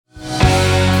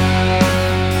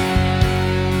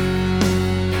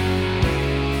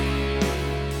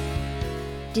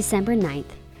December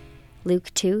 9th, Luke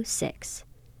 2:6.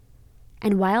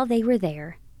 And while they were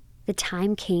there, the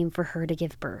time came for her to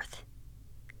give birth.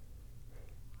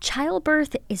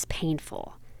 Childbirth is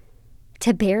painful.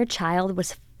 To bear a child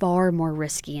was far more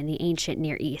risky in the ancient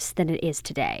Near East than it is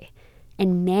today,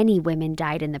 and many women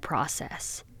died in the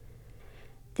process.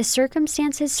 The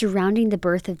circumstances surrounding the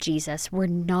birth of Jesus were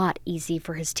not easy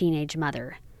for his teenage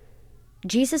mother.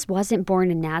 Jesus wasn't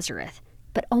born in Nazareth,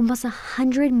 but almost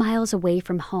 100 miles away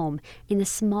from home in the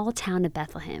small town of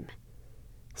Bethlehem.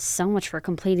 So much for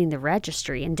completing the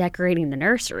registry and decorating the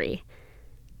nursery.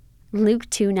 Luke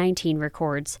 2:19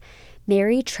 records,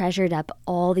 Mary treasured up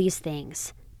all these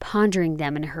things, pondering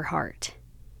them in her heart.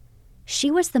 She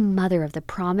was the mother of the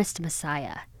promised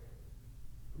Messiah.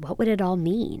 What would it all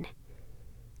mean?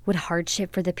 Would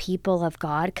hardship for the people of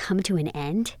God come to an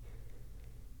end?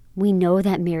 We know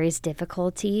that Mary's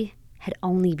difficulty had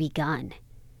only begun.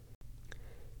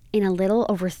 In a little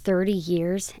over 30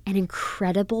 years, an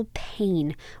incredible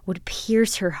pain would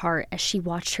pierce her heart as she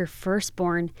watched her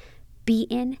firstborn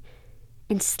beaten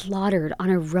and slaughtered on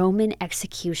a Roman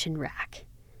execution rack.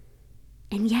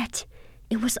 And yet,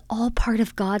 it was all part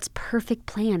of God's perfect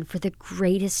plan for the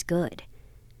greatest good.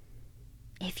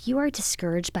 If you are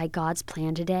discouraged by God's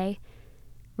plan today,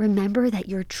 remember that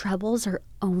your troubles are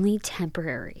only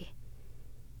temporary.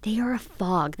 They are a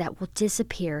fog that will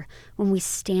disappear when we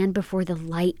stand before the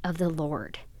light of the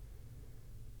Lord.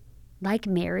 Like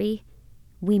Mary,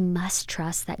 we must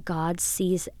trust that God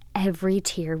sees every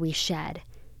tear we shed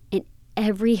and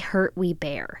every hurt we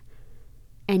bear,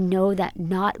 and know that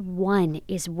not one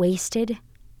is wasted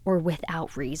or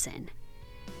without reason.